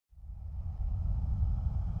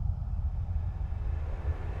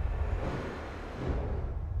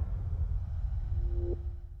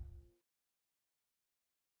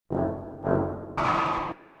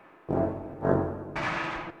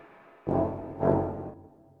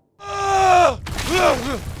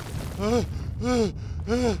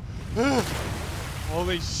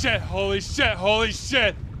Holy shit, holy shit, holy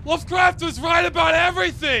shit! Lovecraft was right about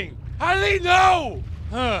everything! How did he know?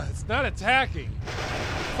 It's not attacking.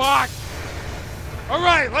 Fuck!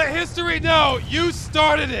 Alright, let history know you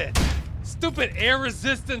started it! Stupid air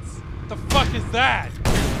resistance. What the fuck is that?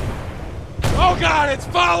 Oh god, it's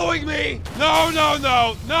following me! No, no,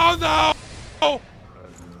 no, no, no!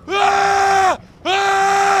 Ah!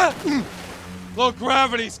 Ah! Low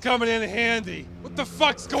gravity's coming in handy. What the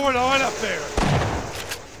fuck's going on up there?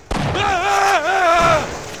 Ah!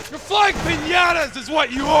 You're flying pinatas is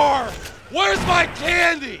what you are! Where's my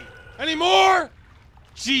candy? Any more?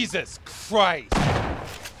 Jesus Christ.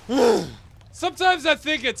 Sometimes I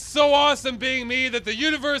think it's so awesome being me that the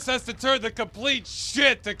universe has to turn to complete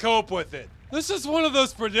shit to cope with it. This is one of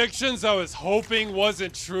those predictions I was hoping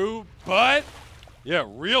wasn't true, but... yeah,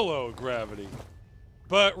 real low gravity.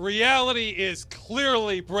 But reality is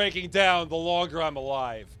clearly breaking down the longer I'm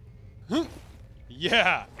alive.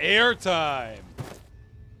 Yeah, airtime.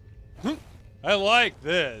 I like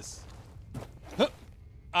this.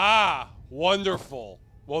 Ah, wonderful.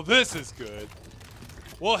 Well, this is good.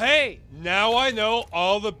 Well, hey, now I know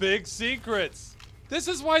all the big secrets. This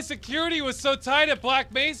is why security was so tight at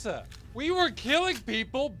Black Mesa. We were killing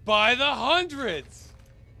people by the hundreds.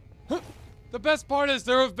 The best part is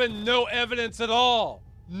there have been no evidence at all.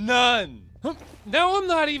 None. Now I'm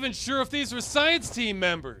not even sure if these were science team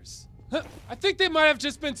members. I think they might have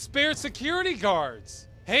just been spare security guards.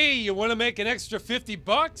 Hey, you want to make an extra 50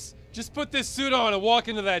 bucks? Just put this suit on and walk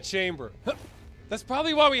into that chamber. That's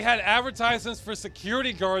probably why we had advertisements for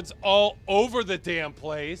security guards all over the damn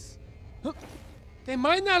place. They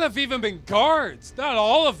might not have even been guards. Not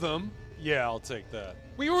all of them. Yeah, I'll take that.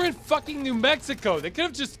 We were in fucking New Mexico. They could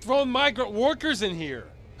have just thrown migrant workers in here.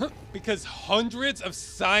 Because hundreds of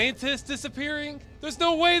scientists disappearing? There's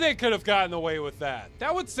no way they could have gotten away with that.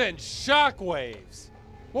 That would send shockwaves.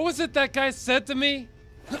 What was it that guy said to me?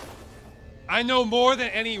 I know more than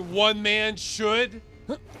any one man should.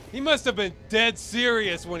 He must have been dead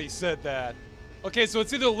serious when he said that. Okay, so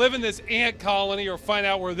it's either live in this ant colony or find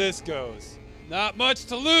out where this goes. Not much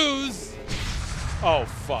to lose. Oh,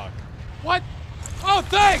 fuck. What? Oh,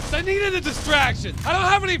 thanks! I needed a distraction! I don't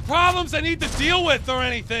have any problems I need to deal with or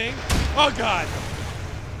anything! Oh, God.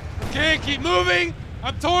 Okay, keep moving!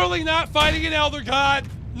 I'm totally not fighting an Elder God!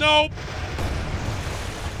 Nope!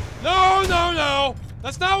 No, no, no!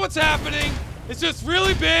 That's not what's happening! It's just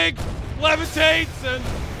really big, levitates, and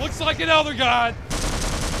looks like an Elder God.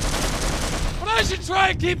 But I should try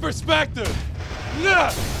and keep perspective!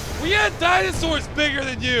 Ugh. We had dinosaurs bigger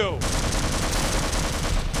than you!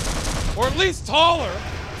 Or at least taller.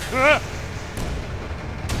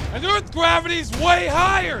 And Earth gravity's way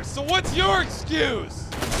higher, so what's your excuse?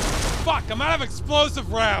 Fuck, I'm out of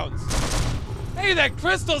explosive rounds. Hey, that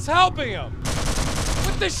crystal's helping him.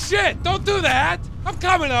 What the shit? Don't do that. I'm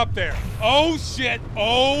coming up there. Oh shit,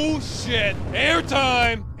 oh shit.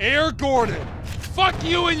 Airtime, Air Gordon. Fuck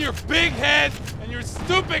you and your big head and your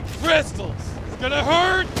stupid crystals. It's gonna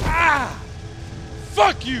hurt. Ah!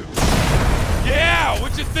 Fuck you. Yeah,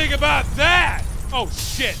 what you think about that? Oh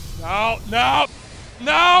shit. No, no,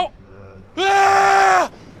 no!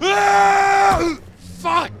 Ah! Ah!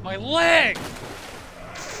 Fuck, my leg!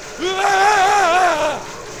 Ah!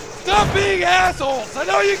 Stop being assholes! I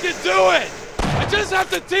know you can do it! I just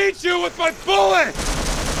have to teach you with my bullets!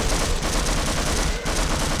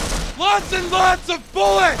 Lots and lots of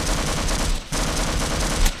bullets!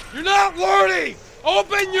 You're not learning!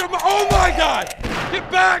 Open your oh my god! Get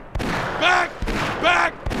back! Back!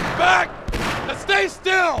 Back! Back! Now stay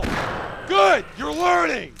still! Good! You're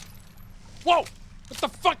learning! Whoa! What the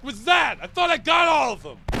fuck was that? I thought I got all of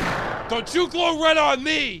them! Don't you glow red on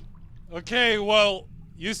me! Okay, well,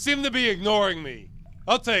 you seem to be ignoring me.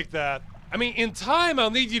 I'll take that. I mean, in time,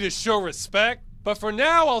 I'll need you to show respect, but for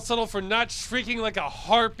now, I'll settle for not shrieking like a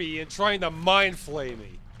harpy and trying to mind flay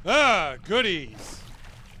me. Ah, goodies.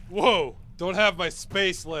 Whoa, don't have my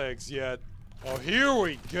space legs yet. Oh, here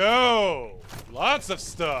we go. Lots of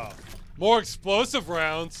stuff. More explosive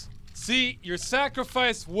rounds. See, your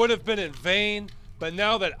sacrifice would have been in vain, but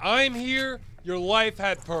now that I'm here, your life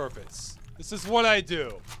had purpose. This is what I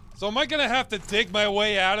do. So am I gonna have to dig my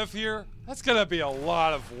way out of here? That's gonna be a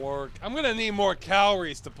lot of work. I'm gonna need more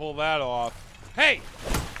calories to pull that off. Hey!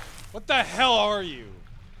 What the hell are you?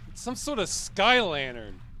 It's some sort of sky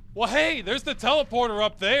lantern. Well, hey, there's the teleporter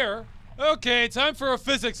up there. Okay, time for a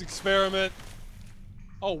physics experiment.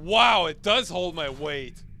 Oh, wow, it does hold my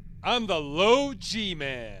weight. I'm the low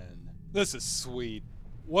G-man. This is sweet.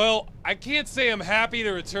 Well, I can't say I'm happy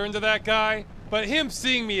to return to that guy, but him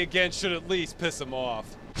seeing me again should at least piss him off.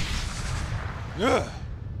 Ugh.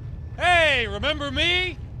 Hey, remember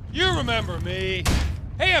me? You remember me.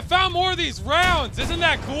 Hey, I found more of these rounds. Isn't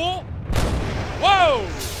that cool? Whoa!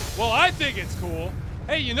 Well, I think it's cool.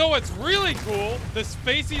 Hey, you know what's really cool? This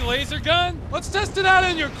spacey laser gun? Let's test it out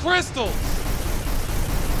on your crystals.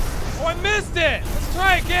 Oh, I missed it. Let's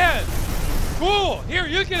try again. Cool. Here,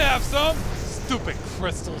 you can have some. Stupid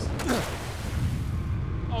crystals.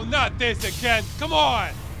 Oh, not this again. Come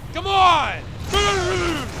on. Come on.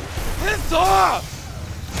 Piss off.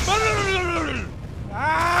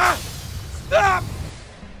 Ah! Stop.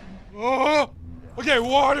 Oh. Okay,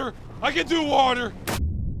 water. I can do water.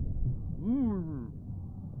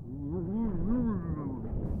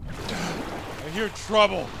 I hear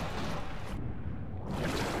trouble.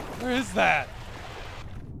 Where is that?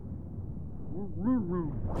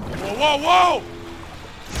 Whoa, whoa, whoa!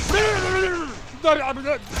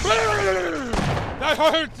 That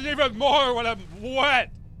hurts even more when I'm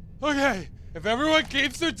wet. Okay, if everyone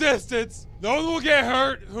keeps their distance, no one will get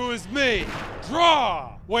hurt who is me.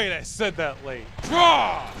 Draw! Wait, I said that late.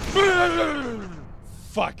 Draw!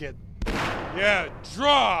 Fuck it. Yeah,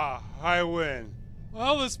 draw! I win.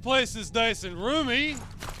 Well, this place is nice and roomy.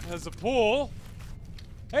 Has a pool.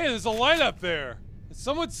 Hey, there's a light up there. Is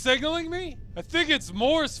someone signaling me? I think it's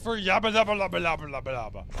Morse for yabba dabba labba labba labba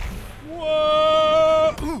labba.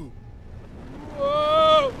 Whoa! Ooh.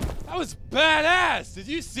 Whoa! That was badass! Did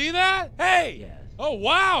you see that? Hey! Yes. Oh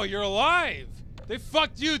wow, you're alive! They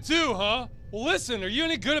fucked you too, huh? Well listen, are you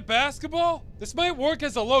any good at basketball? This might work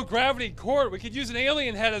as a low-gravity court. We could use an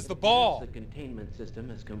alien head as the ball. The containment system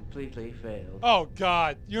has completely failed. Oh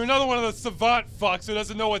god, you're another one of those savant fucks who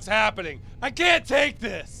doesn't know what's happening. I can't take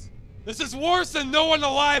this! This is worse than no one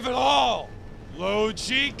alive at all! Low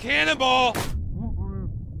G cannonball!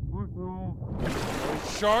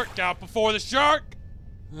 Shark out before the shark!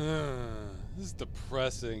 This is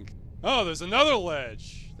depressing. Oh, there's another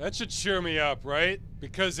ledge. That should cheer me up, right?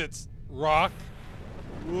 Because it's rock.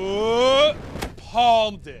 Whoa!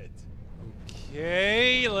 Palmed it.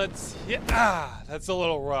 Okay, let's hit. Ah, that's a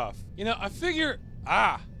little rough. You know, I figure,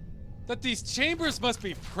 that these chambers must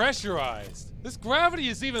be pressurized. This gravity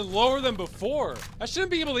is even lower than before. I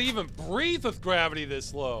shouldn't be able to even breathe with gravity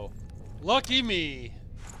this low. Lucky me.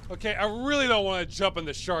 Okay, I really don't want to jump in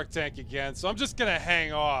the shark tank again, so I'm just gonna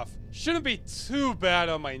hang off. Shouldn't be too bad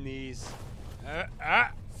on my knees.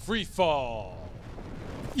 Free fall.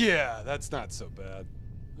 Yeah, that's not so bad.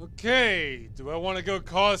 Okay, do I want to go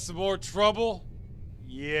cause some more trouble?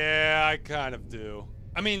 Yeah, I kind of do.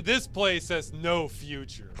 I mean, this place has no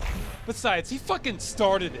future. Besides, he fucking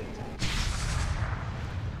started it.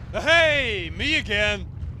 Hey, me again.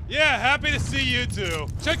 Yeah, happy to see you too.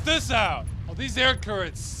 Check this out. Oh, these air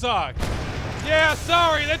currents suck. Yeah,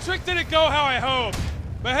 sorry, that trick didn't go how I hoped.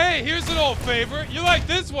 But hey, here's an old favorite. You like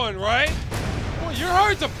this one, right? Well, you're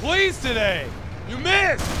hard to please today. You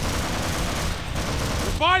missed.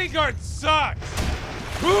 Your bodyguard sucks.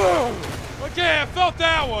 Whew. Okay, I felt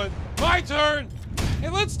that one. My turn. Hey,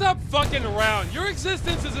 let's stop fucking around. Your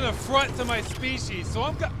existence is an affront to my species, so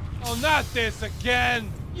I'm oh, not this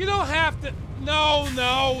again. You don't have to. No,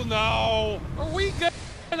 no, no. Are we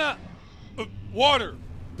gonna? Water.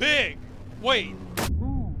 Big. Wait.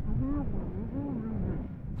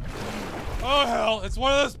 Oh, hell. It's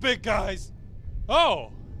one of those big guys.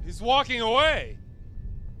 Oh, he's walking away.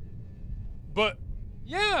 But,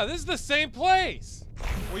 yeah, this is the same place.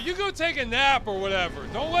 Well, you go take a nap or whatever.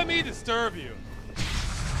 Don't let me disturb you.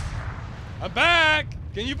 I'm back.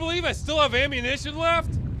 Can you believe I still have ammunition left?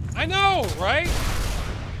 I know, right?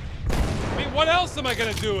 I mean, what else am I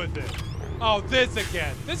gonna do with it? Oh, this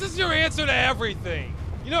again. This is your answer to everything.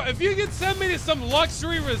 You know, if you could send me to some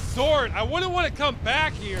luxury resort, I wouldn't want to come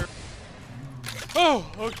back here.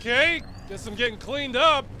 Oh, okay. Guess I'm getting cleaned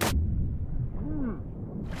up.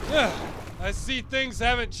 Yeah, I see things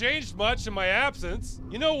haven't changed much in my absence.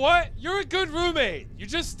 You know what? You're a good roommate. You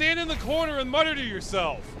just stand in the corner and mutter to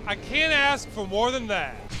yourself. I can't ask for more than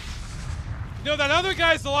that. You know, that other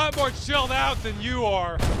guy's a lot more chilled out than you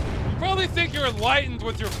are. You probably think you're enlightened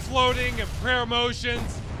with your floating and prayer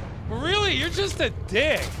motions. But really, you're just a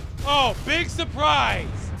dick. Oh, big surprise.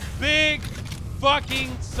 Big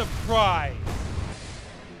fucking surprise.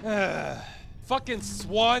 Fucking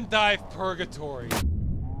swan dive purgatory.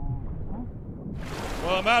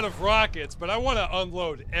 Well, I'm out of rockets, but I want to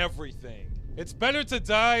unload everything. It's better to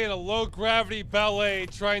die in a low-gravity ballet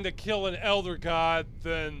trying to kill an elder god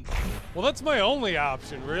than... Well, that's my only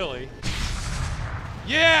option, really.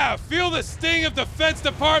 Yeah, feel the sting of Defense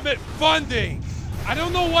Department funding! I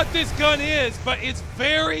don't know what this gun is, but it's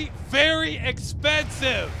very, very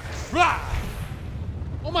expensive. Rah!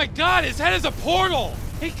 Oh my god, his head is a portal!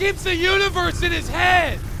 He keeps the universe in his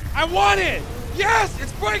head. I want it. Yes,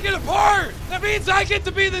 it's breaking apart. That means I get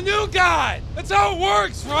to be the new God. That's how it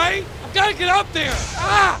works, right? I've got to get up there.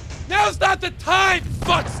 Ah, now's not the time,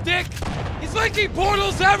 fuckstick. He's linking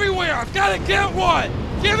portals everywhere. I've got to get one.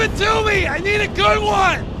 Give it to me. I need a good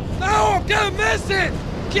one. No, I'm gonna miss it.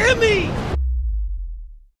 Give me.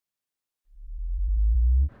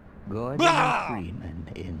 Gordon Freeman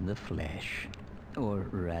in the flesh. Or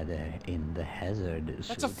rather, in the hazard suit.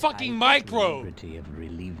 That's a fucking I took the microbe. liberty of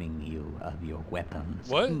relieving you of your weapons.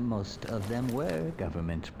 What? Most of them were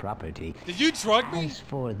government property. Did you drug me? As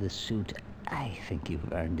for the suit, I think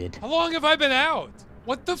you've earned it. How long have I been out?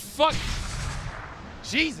 What the fuck?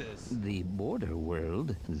 Jesus. The border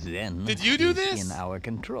world, Zen, Did you do is this? in our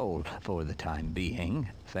control for the time being,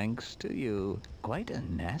 thanks to you. Quite a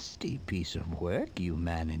nasty piece of work you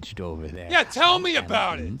managed over there. Yeah, tell me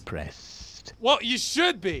about it. Impressed. Well, you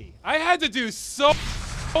should be. I had to do so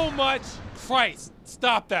much. Christ,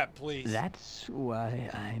 stop that, please. That's why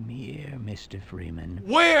I'm here, Mr. Freeman.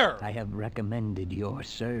 Where? I have recommended your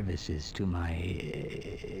services to my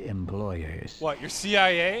employers. What, your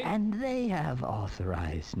CIA? And they have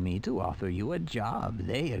authorized me to offer you a job.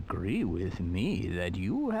 They agree with me that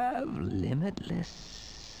you have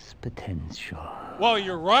limitless potential. Well,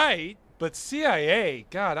 you're right, but CIA,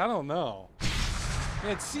 God, I don't know.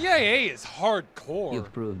 Man, CIA is hardcore.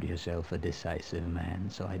 You've proved yourself a decisive man,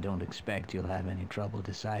 so I don't expect you'll have any trouble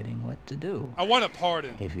deciding what to do. I want a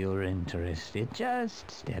pardon. If you're interested, just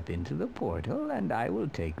step into the portal, and I will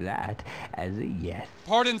take that as a yes.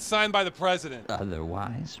 Pardon signed by the president.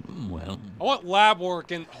 Otherwise, well, I want lab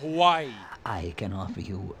work in Hawaii. I can offer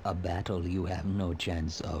you a battle you have no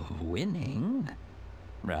chance of winning.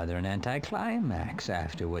 Rather an anticlimax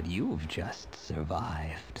after what you've just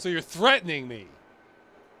survived. So you're threatening me.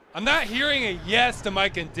 I'm not hearing a yes to my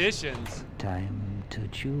conditions. Time to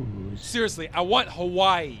choose. Seriously, I want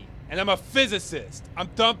Hawaii, and I'm a physicist. I'm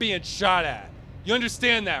done being shot at. You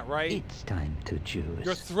understand that, right? It's time to choose.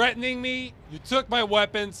 You're threatening me, you took my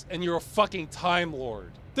weapons, and you're a fucking Time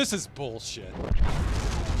Lord. This is bullshit.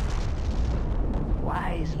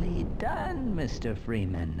 Wisely done, Mr.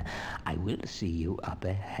 Freeman. I will see you up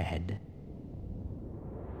ahead.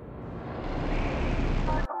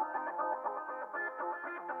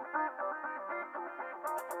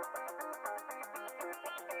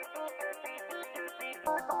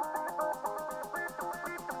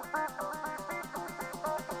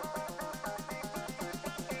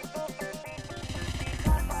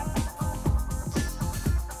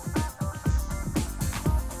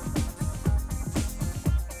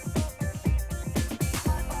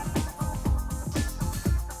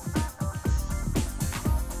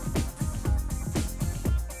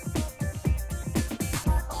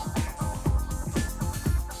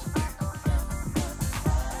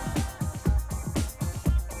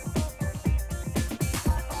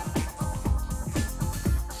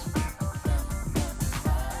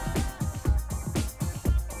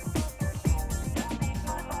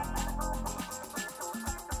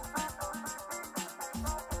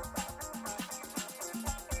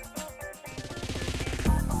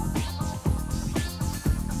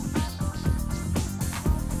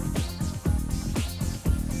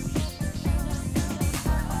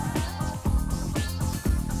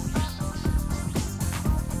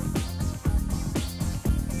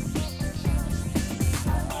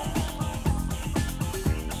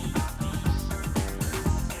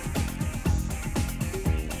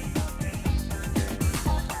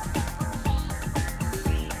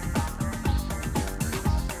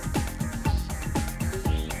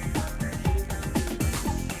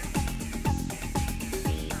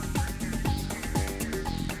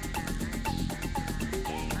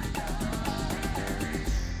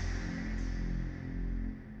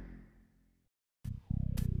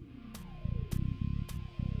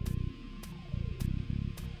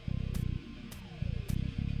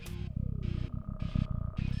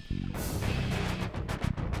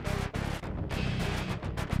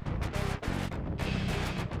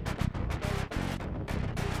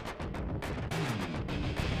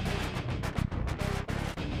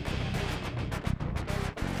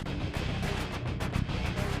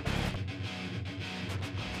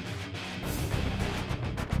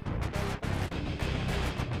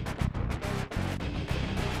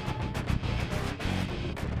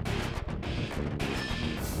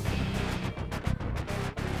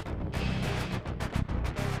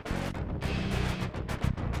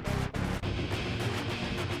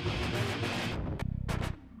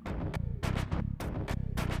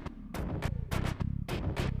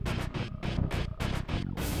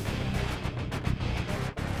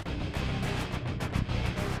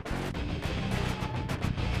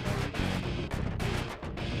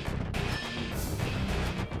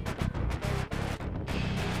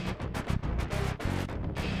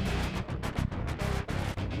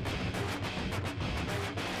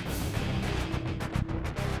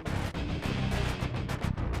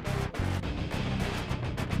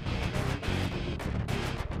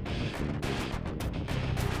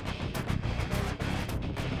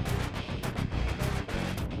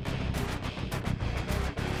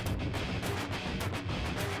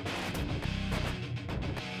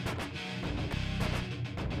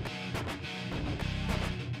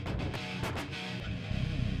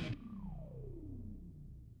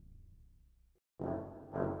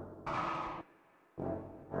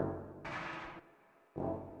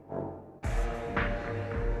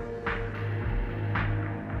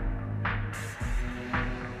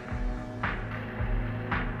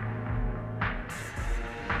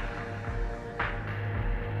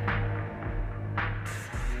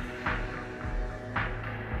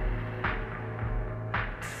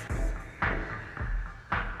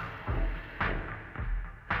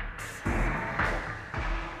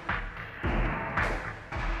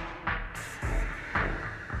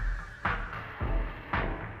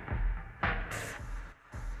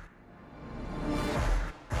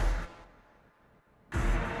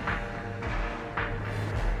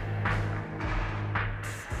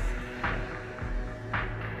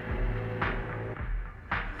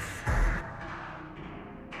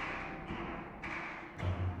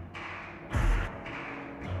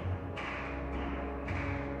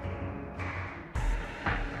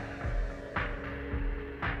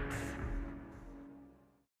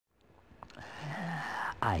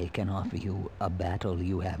 I can offer you a battle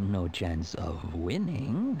you have no chance of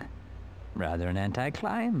winning. Rather an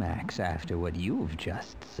anticlimax after what you've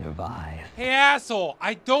just survived. Hey, asshole,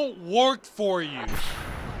 I don't work for you.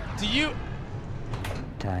 Do you...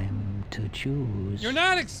 Time to choose. You're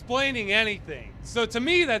not explaining anything. So to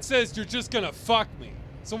me, that says you're just gonna fuck me.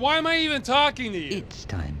 So why am I even talking to you? It's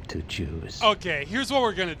time to choose. Okay, here's what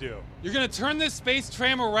we're gonna do. You're gonna turn this space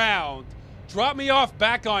tram around, drop me off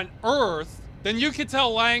back on Earth, then you can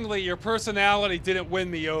tell Langley your personality didn't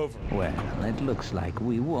win me over. Well, it looks like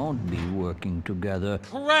we won't be working together.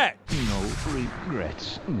 Correct. No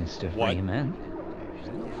regrets, Mr. What? Freeman.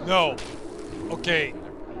 No. Okay.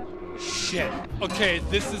 Shit. Okay,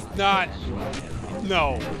 this is not...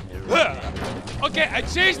 No. Ugh. Okay, I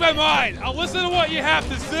changed my mind. I'll listen to what you have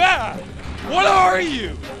to say. What are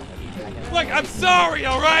you? Look, I'm sorry,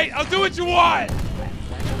 all right? I'll do what you want.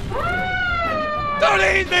 Don't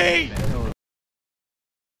eat me!